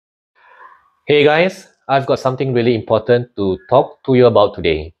Hey guys, I've got something really important to talk to you about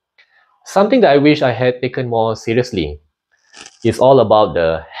today. Something that I wish I had taken more seriously. It's all about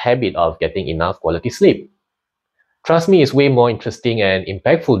the habit of getting enough quality sleep. Trust me, it's way more interesting and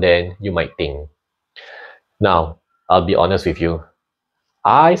impactful than you might think. Now, I'll be honest with you.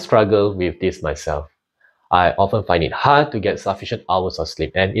 I struggle with this myself. I often find it hard to get sufficient hours of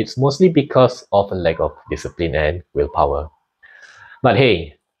sleep, and it's mostly because of a lack of discipline and willpower. But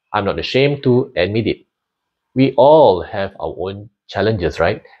hey, I'm not ashamed to admit it. We all have our own challenges,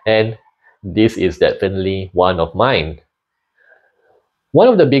 right? And this is definitely one of mine. One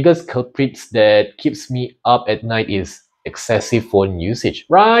of the biggest culprits that keeps me up at night is excessive phone usage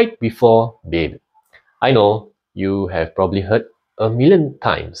right before bed. I know you have probably heard a million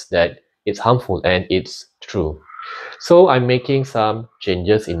times that it's harmful, and it's true. So I'm making some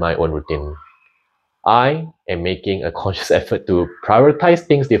changes in my own routine. I am making a conscious effort to prioritize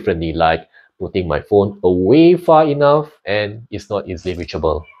things differently, like putting my phone away far enough and it's not easily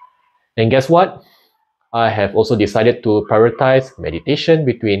reachable. And guess what? I have also decided to prioritize meditation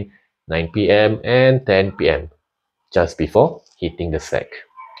between 9 p.m. and 10 p.m. just before hitting the sack.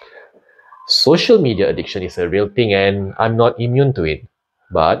 Social media addiction is a real thing and I'm not immune to it,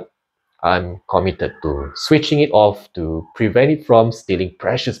 but I'm committed to switching it off to prevent it from stealing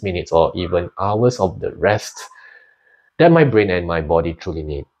precious minutes or even hours of the rest that my brain and my body truly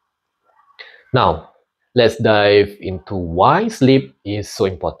need. Now, let's dive into why sleep is so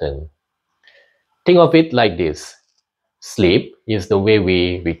important. Think of it like this. Sleep is the way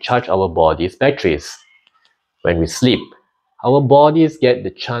we recharge our body's batteries. When we sleep, our bodies get the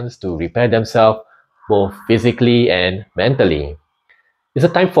chance to repair themselves both physically and mentally. It's a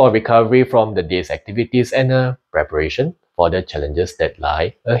time for recovery from the day's activities and a preparation for the challenges that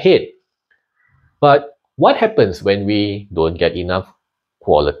lie ahead. But what happens when we don't get enough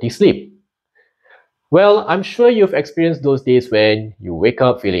quality sleep? Well, I'm sure you've experienced those days when you wake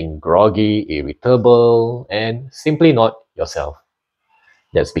up feeling groggy, irritable, and simply not yourself.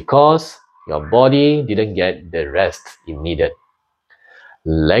 That's because your body didn't get the rest it needed.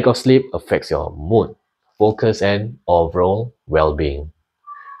 Lack of sleep affects your mood, focus, and overall well being.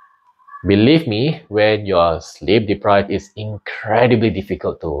 Believe me, when you're sleep deprived, it's incredibly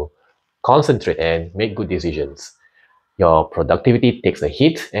difficult to concentrate and make good decisions. Your productivity takes a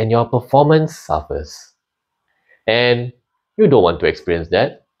hit and your performance suffers. And you don't want to experience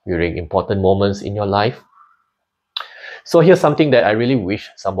that during important moments in your life. So here's something that I really wish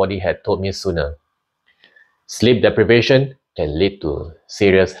somebody had told me sooner. Sleep deprivation can lead to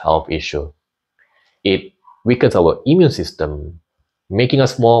serious health issues. It weakens our immune system, making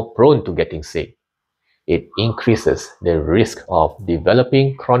us more prone to getting sick. It increases the risk of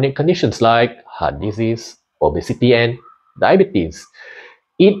developing chronic conditions like heart disease, obesity, and diabetes.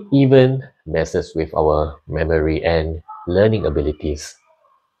 It even messes with our memory and learning abilities.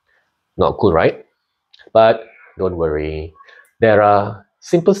 Not cool, right? But don't worry. There are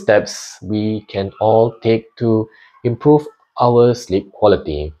simple steps we can all take to improve our sleep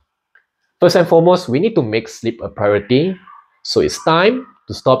quality. First and foremost, we need to make sleep a priority. So it's time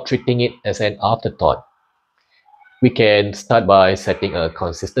to stop treating it as an afterthought. We can start by setting a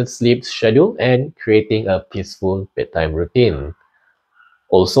consistent sleep schedule and creating a peaceful bedtime routine.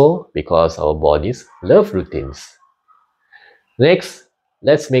 Also, because our bodies love routines. Next,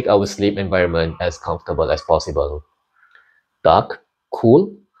 let's make our sleep environment as comfortable as possible. Dark,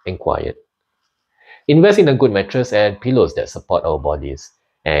 cool, and quiet. Invest in a good mattress and pillows that support our bodies.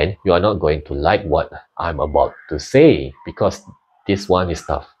 And you are not going to like what I'm about to say because this one is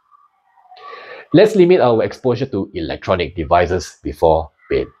tough. Let's limit our exposure to electronic devices before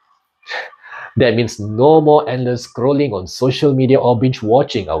bed. That means no more endless scrolling on social media or binge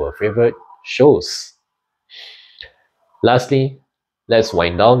watching our favorite shows. Lastly, let's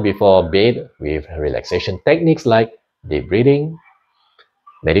wind down before bed with relaxation techniques like deep breathing,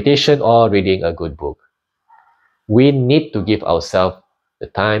 meditation, or reading a good book. We need to give ourselves the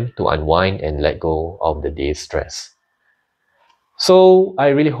time to unwind and let go of the day's stress. So, I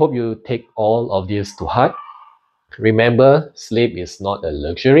really hope you take all of this to heart. Remember, sleep is not a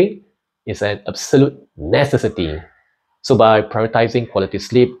luxury, it's an absolute necessity. So, by prioritizing quality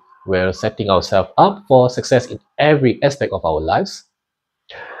sleep, we're setting ourselves up for success in every aspect of our lives.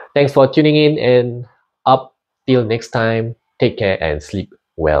 Thanks for tuning in, and up till next time, take care and sleep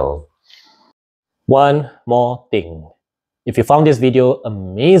well. One more thing. If you found this video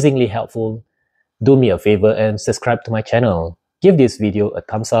amazingly helpful, do me a favor and subscribe to my channel. Give this video a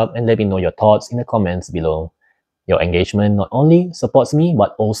thumbs up and let me know your thoughts in the comments below. Your engagement not only supports me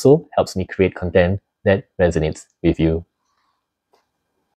but also helps me create content that resonates with you.